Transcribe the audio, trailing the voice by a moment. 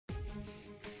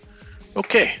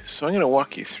Okay, so I'm going to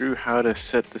walk you through how to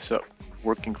set this up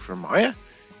working for Maya.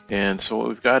 And so what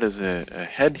we've got is a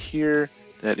head here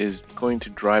that is going to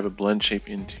drive a blend shape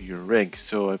into your rig.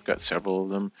 So I've got several of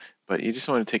them, but you just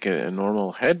want to take a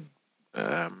normal head,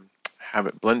 have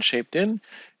it blend shaped in,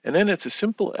 and then it's as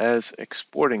simple as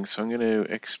exporting. So I'm going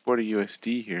to export a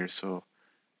USD here. So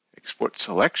export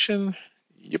selection.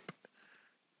 Yep.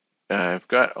 I've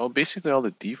got basically all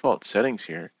the default settings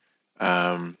here.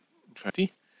 Um,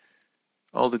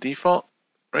 all the default,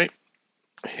 right?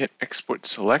 Hit export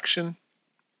selection.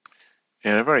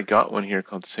 And I've already got one here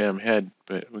called Sam Head,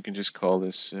 but we can just call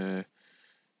this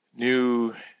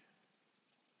new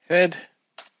head.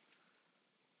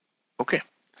 Okay.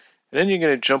 And then you're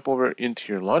going to jump over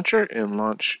into your launcher and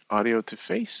launch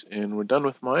Audio2Face. And we're done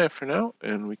with Maya for now,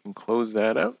 and we can close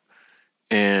that out.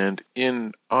 And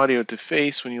in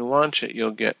Audio2Face, when you launch it,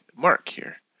 you'll get Mark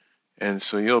here. And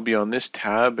so you'll be on this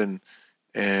tab,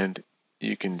 and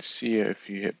you can see if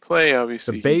you hit play, The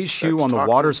obviously he beige shoe starts on the talking.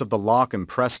 waters of the loch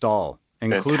impressed all,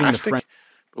 including the French. Fantastic.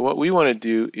 But what we want to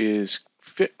do is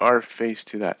fit our face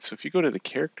to that. So if you go to the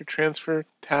character transfer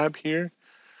tab here,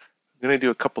 I'm going to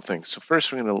do a couple things. So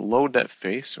first we're going to load that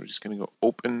face. So we're just going to go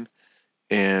open,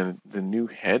 and the new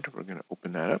head, we're going to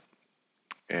open that up.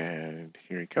 And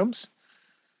here he comes.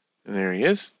 And there he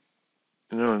is.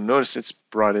 And you'll notice it's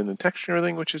brought in the texture and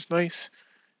everything, which is nice.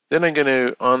 Then I'm going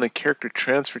to, on the character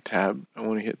transfer tab, I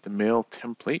want to hit the male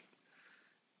template.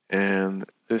 And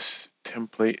this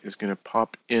template is going to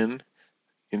pop into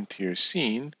your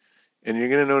scene, and you're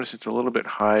going to notice it's a little bit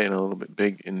high and a little bit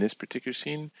big in this particular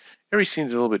scene. Every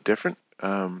scene's a little bit different,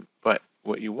 but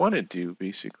what you want to do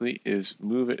basically is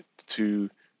move it to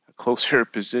a closer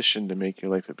position to make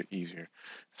your life a bit easier.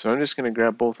 So I'm just going to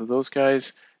grab both of those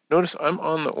guys. Notice I'm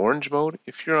on the orange mode.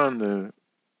 If you're on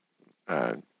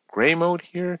the gray mode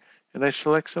here and I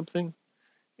select something,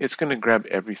 it's going to grab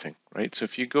everything, right? So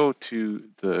if you go to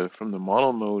from the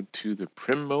model mode to the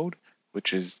prim mode,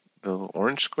 which is the little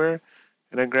orange square,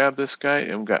 and I grab this guy,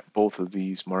 and I've got both of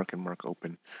these mark and mark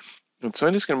open. And so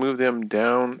I'm just going to move them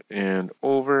down and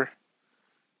over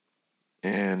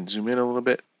and zoom in a little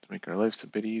bit to make our lives a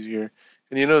bit easier.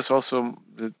 And you notice also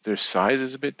that their size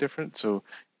is a bit different, so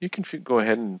you can go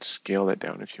ahead and scale that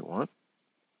down if you want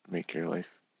to make your life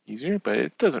easier, but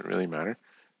it doesn't really matter.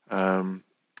 And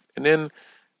then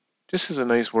just as a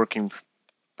nice working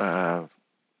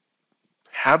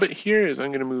habit here is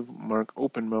I'm going to move Mark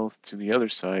open mouth to the other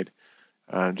side,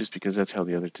 just because that's how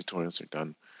the other tutorials are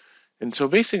done. And so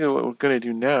basically what we're going to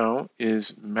do now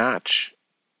is match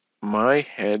my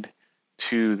head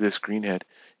to this green head.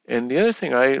 And the other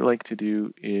thing I like to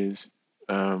do is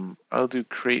I'll do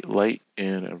create light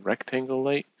and a rectangle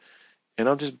light. And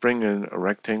I'll just bring in a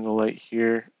rectangle light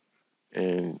here,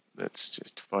 and let's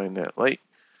just find that light.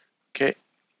 Okay,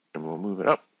 and we'll move it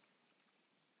up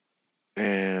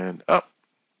and up.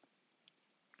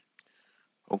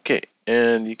 Okay,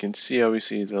 and you can see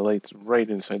obviously the light's right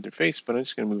inside their face, but I'm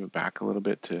just going to move it back a little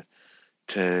bit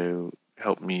to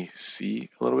help me see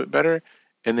a little bit better.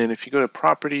 And then if you go to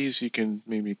properties, you can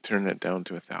maybe turn that down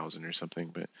to 1,000 or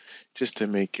something, but just to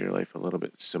make your life a little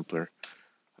bit simpler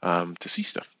to see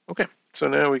stuff. Okay, so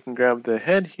now we can grab the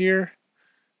head here,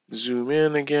 zoom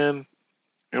in again,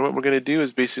 and what we're going to do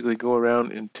is basically go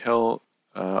around and tell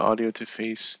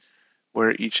Audio2Face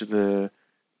where each of the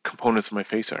components of my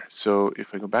face are. So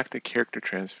if I go back to character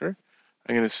transfer,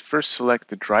 I'm going to first select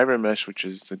the driver mesh, which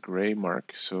is the gray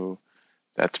mark. So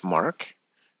that's mark.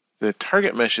 The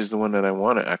target mesh is the one that I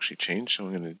want to actually change. So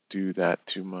I'm going to do that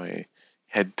to my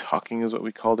head talking is what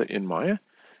we called it in Maya.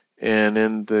 And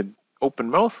then the open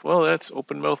mouth, well, that's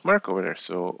open mouth mark over there.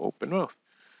 So open mouth.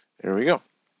 There we go.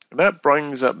 And that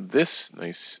brings up this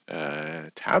nice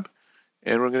tab.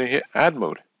 And we're going to hit add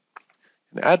mode.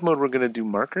 In add mode, we're going to do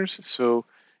markers. So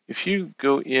if you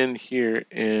go in here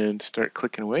and start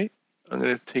clicking away, I'm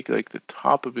going to take like the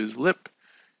top of his lip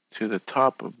to the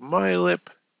top of my lip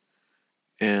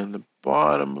and the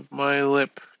bottom of my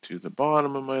lip to the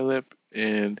bottom of my lip,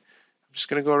 and I'm just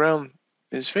going to go around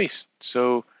his face.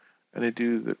 So I'm going to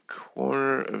do the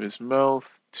corner of his mouth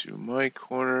to my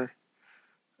corner,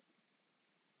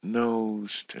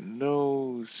 nose to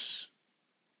nose,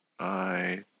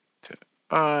 eye to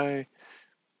eye.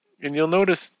 And you'll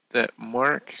notice that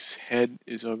Mark's head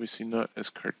is obviously not as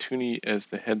cartoony as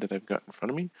the head that I've got in front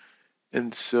of me.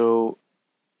 And so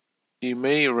you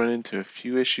may run into a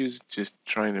few issues just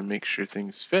trying to make sure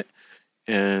things fit.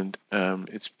 And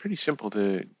it's pretty simple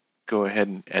to go ahead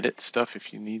and edit stuff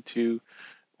if you need to,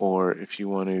 or if you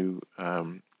want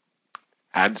to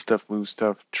add stuff, move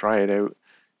stuff, try it out.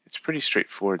 It's pretty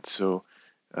straightforward. So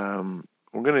we're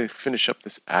going to finish up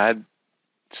this add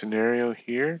scenario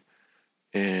here,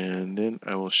 and then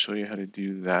I will show you how to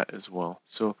do that as well.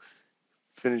 So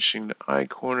finishing the eye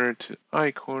corner to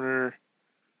eye corner,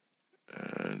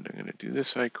 and I'm going to do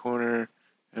this eye corner,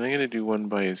 and I'm going to do one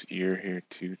by his ear here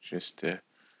too, just to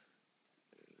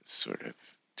sort of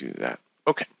do that.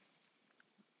 Okay.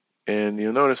 And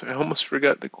you'll notice I almost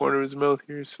forgot the corner of his mouth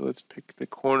here, so let's pick the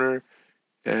corner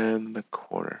and the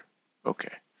corner.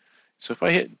 Okay. So if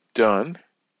I hit done,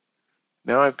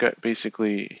 now I've got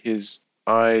basically his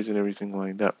eyes and everything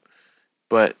lined up.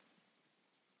 But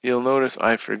you'll notice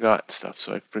I forgot stuff.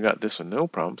 So I forgot this one, no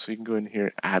problem. So you can go in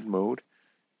here, add mode,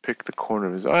 pick the corner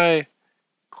of his eye,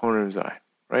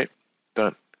 right?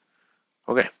 Done.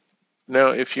 Okay. Now,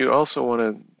 if you also want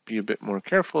to be a bit more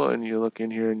careful and you look in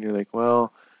here and you're like,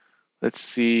 well, let's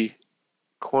see,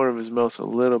 corner of his mouth a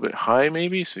little bit high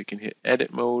maybe, so you can hit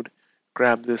edit mode,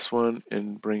 grab this one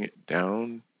and bring it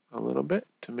down a little bit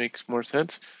to make more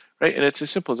sense, right? And it's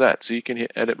as simple as that. So you can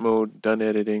hit edit mode, done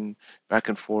editing, back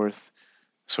and forth,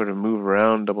 sort of move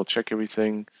around, double check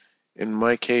everything. In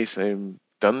my case, I've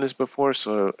done this before,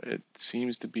 so it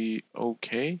seems to be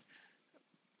okay.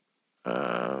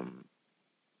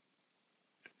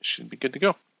 Should be good to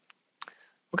go.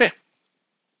 Okay.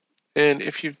 And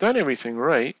if you've done everything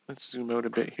right, let's zoom out a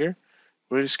bit here.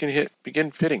 We're just going to hit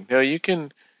begin fitting. Now you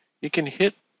can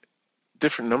hit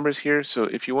different numbers here. So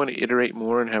if you want to iterate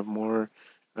more and have more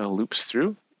loops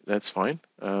through, that's fine.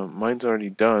 Mine's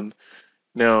already done.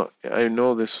 Now I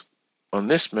know this on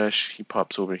this mesh, he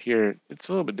pops over here. It's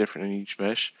a little bit different in each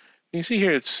mesh. You can see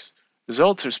here, its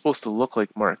results are supposed to look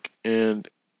like Mark, and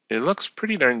it looks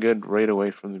pretty darn good right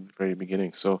away from the very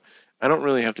beginning. So I don't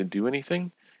really have to do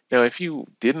anything. Now, if you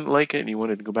didn't like it and you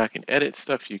wanted to go back and edit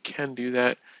stuff, you can do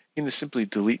that. You can just simply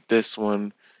delete this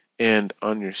one, and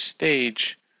on your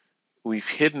stage, we've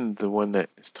hidden the one that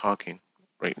is talking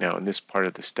right now in this part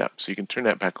of the step. So you can turn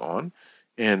that back on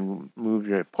and move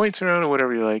your points around or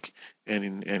whatever you like,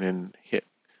 and then hit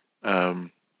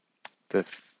the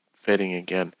fitting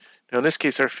again. Now, in this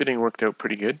case, our fitting worked out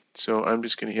pretty good, so I'm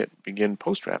just going to hit begin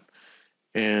post wrap,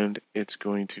 and it's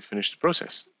going to finish the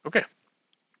process. Okay.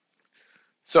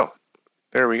 So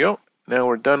there we go. Now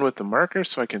we're done with the markers,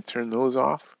 so I can turn those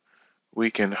off. We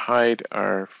can hide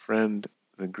our friend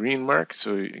the green mark.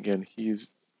 So again, he's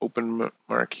open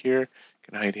mark here.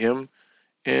 Can hide him.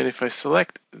 And if I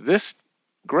select this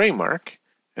gray mark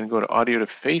and go to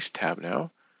Audio2Face tab now,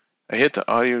 I hit the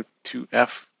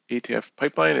Audio2F ATF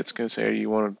pipeline. It's going to say, you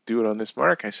want to do it on this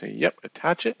mark? I say, yep,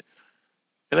 attach it.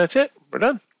 And that's it. We're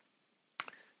done.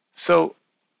 So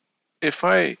if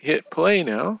I hit play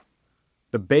now,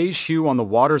 the beige hue on the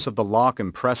waters of the loch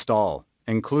impressed all,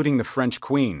 including the French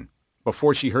queen,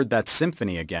 before she heard that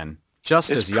symphony again,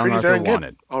 just as young Arthur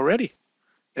wanted. Already.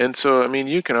 And so, I mean,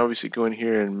 you can obviously go in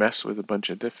here and mess with a bunch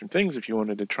of different things if you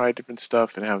wanted to try different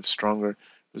stuff and have stronger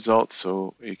results.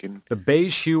 So you can. The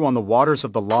beige hue on the waters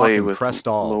of the loch impressed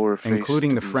all,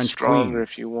 including the French queen,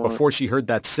 before she heard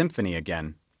that symphony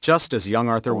again, just as young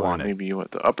Arthur wanted. Maybe you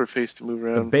want the upper face to move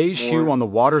around. The beige hue on the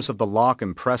waters of the loch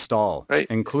impressed all,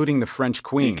 including the French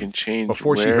queen,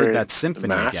 before she heard that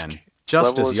symphony again,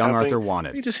 just as young Arthur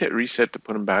wanted. You just hit reset to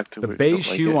put them back to the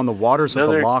beige hue on the waters of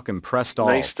the loch impressed all,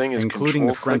 including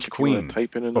the French queen,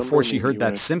 before she heard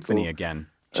that symphony again,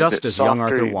 just as young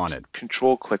Arthur wanted.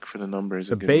 Control click for the numbers.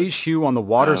 The beige hue on the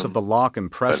waters of the loch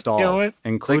impressed all,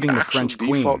 including the French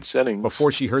queen,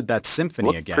 before she heard that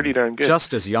symphony again,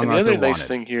 just as young Arthur wanted. The other nice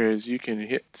thing here is you can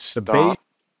hit stop,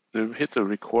 hit the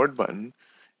record button,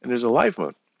 and there's a live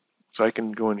mode. So I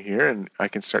can go in here and I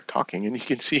can start talking, and you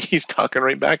can see he's talking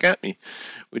right back at me,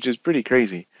 which is pretty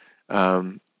crazy.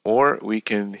 Or we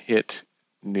can hit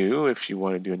new if you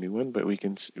want to do a new one, but we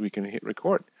can hit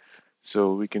record.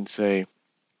 So we can say,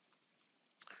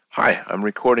 hi, I'm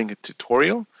recording a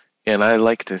tutorial, and I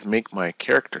like to make my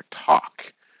character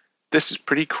talk. This is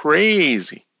pretty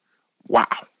crazy.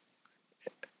 Wow.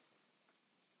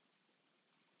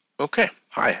 Okay,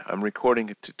 hi, I'm recording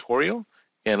a tutorial,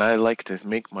 and I like to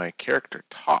make my character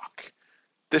talk.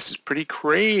 This is pretty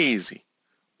crazy.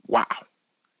 Wow.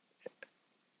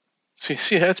 So you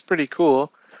see, that's pretty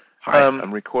cool. Hi,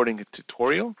 I'm recording a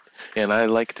tutorial, and I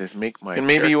like to make my and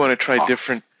maybe you want to try talk.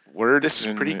 Different words. This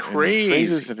is pretty and crazy.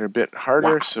 Phrases that are a bit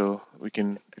harder. Wow. So we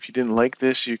can, if you didn't like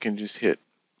this, you can just hit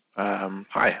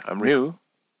hi, I'm new,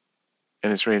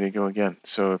 and it's ready to go again.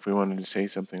 So if we wanted to say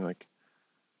something like,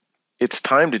 it's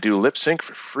time to do lip sync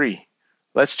for free.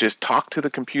 Let's just talk to the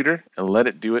computer and let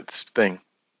it do its thing.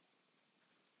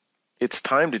 It's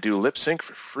time to do lip sync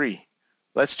for free.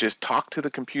 Let's just talk to the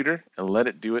computer and let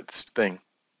it do its thing.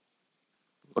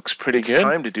 Looks pretty good. It's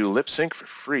time to do lip sync for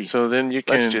free. So then you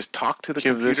can just talk to the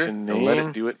give computer this a name. and let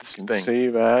it do its thing.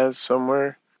 Save as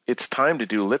somewhere. It's time to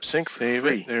do lip sync Save for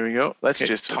free. it. There we go. Let's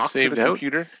just talk to the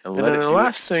computer and let it do its thing. And then the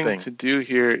last thing to do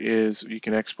here is you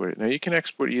can export it. Now you can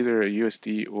export either a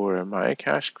USD or a Maya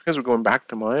cache. Because we're going back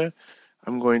to Maya,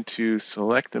 I'm going to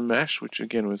select the mesh, which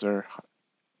again was our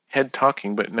head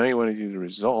talking, but now you want to do the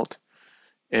result,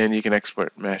 and you can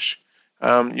export mesh.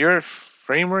 Your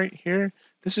frame rate here,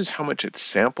 this is how much it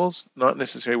samples, not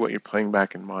necessarily what you're playing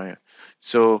back in Maya.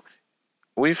 So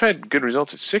we've had good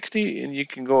results at 60, and you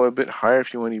can go a bit higher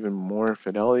if you want even more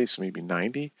fidelity, so maybe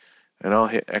 90. And I'll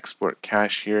hit export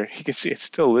cache here. You can see it's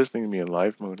still listening to me in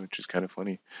live mode, which is kind of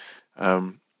funny.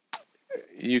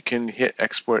 You can hit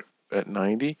export at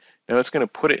 90. Now it's going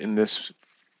to put it in this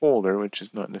folder, which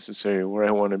is not necessarily where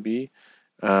I want to be.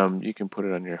 You can put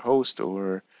it on your host,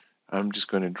 or I'm just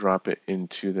going to drop it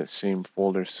into that same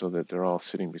folder so that they're all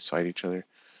sitting beside each other.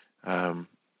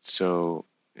 So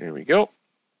there we go.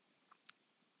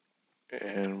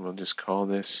 And we'll just call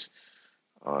this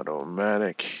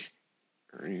automatic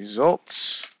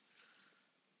results.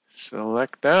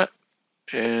 Select that,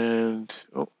 and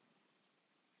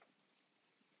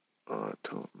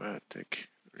automatic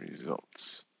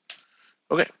results.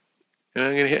 Okay, and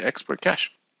I'm going to hit export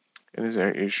cache. And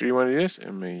are you sure you want to do this?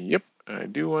 Yep, I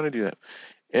do want to do that.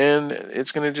 And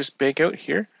it's going to just bake out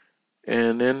here,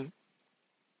 and then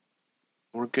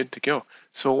we're good to go.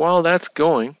 So while that's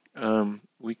going,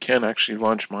 we can actually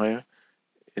launch Maya.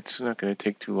 It's not going to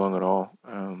take too long at all,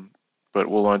 but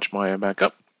we'll launch Maya back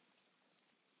up.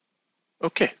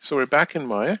 Okay, so we're back in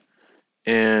Maya,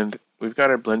 and we've got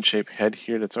our blend shape head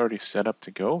here that's already set up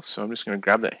to go. So I'm just going to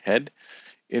grab that head,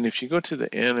 and if you go to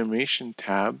the animation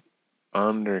tab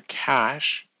under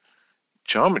cache,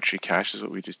 geometry cache is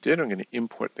what we just did. I'm going to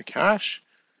import the cache,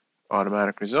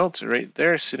 automatic results right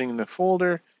there, sitting in the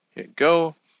folder. Hit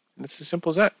go, and it's as simple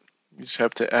as that. You just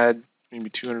have to add maybe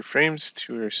 200 frames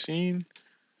to our scene,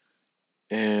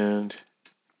 and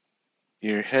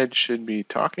your head should be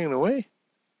talking away,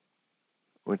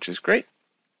 which is great.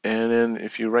 And then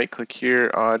if you right click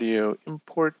here, audio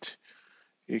import,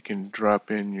 you can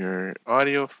drop in your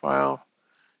audio file,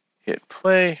 hit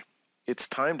play. It's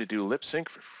time to do lip sync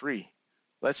for free.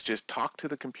 Let's just talk to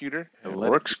the computer and it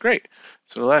let works great.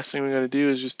 So the last thing we got to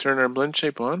do is just turn our blend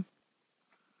shape on.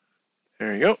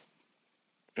 There we go.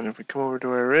 And if we come over to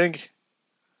our rig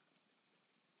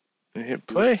and hit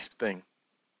play, thing.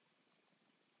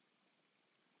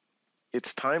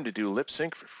 It's time to do lip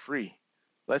sync for free.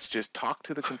 Let's just talk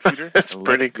to the computer. That's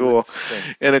pretty cool.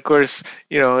 And of course,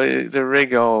 you know, the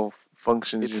rig all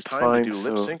functions just fine.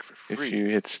 So if you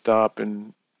hit stop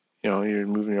and, you know, you're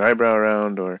moving your eyebrow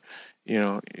around, or, you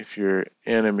know, if you're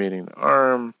animating the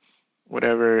arm,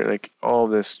 whatever, like all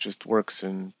this just works,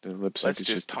 and the lip sync is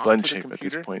just a blend shape at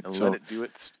this point. And so let it do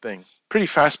its thing. Pretty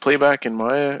fast playback in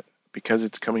Maya because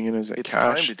it's coming in as a cache. It's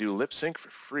time to do lip sync for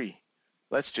free.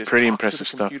 Let's just pretty impressive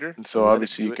stuff. And so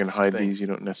obviously you can hide these. You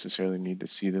don't necessarily need to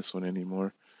see this one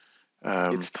anymore.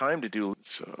 It's time to do.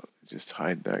 So just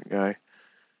hide that guy,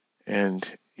 and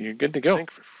you're good to go.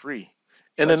 Sync for free.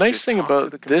 And the nice thing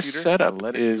about this setup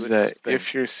is that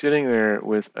if you're sitting there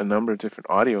with a number of different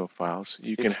audio files,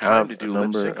 you can have a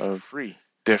number of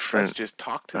different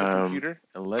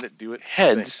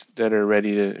heads that are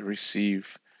ready to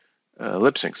receive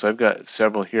lip sync. So I've got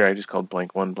several here. I just called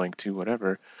blank 1, blank 2,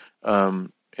 whatever.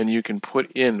 And you can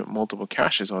put in multiple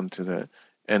caches onto that.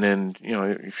 And then, you know,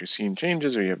 if you're seeing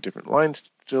changes or you have different lines to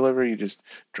deliver, you just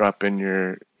drop in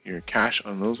your cache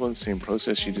on those ones. Same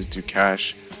process. You just do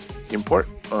cache import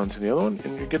onto the other one,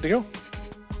 and you're good to go.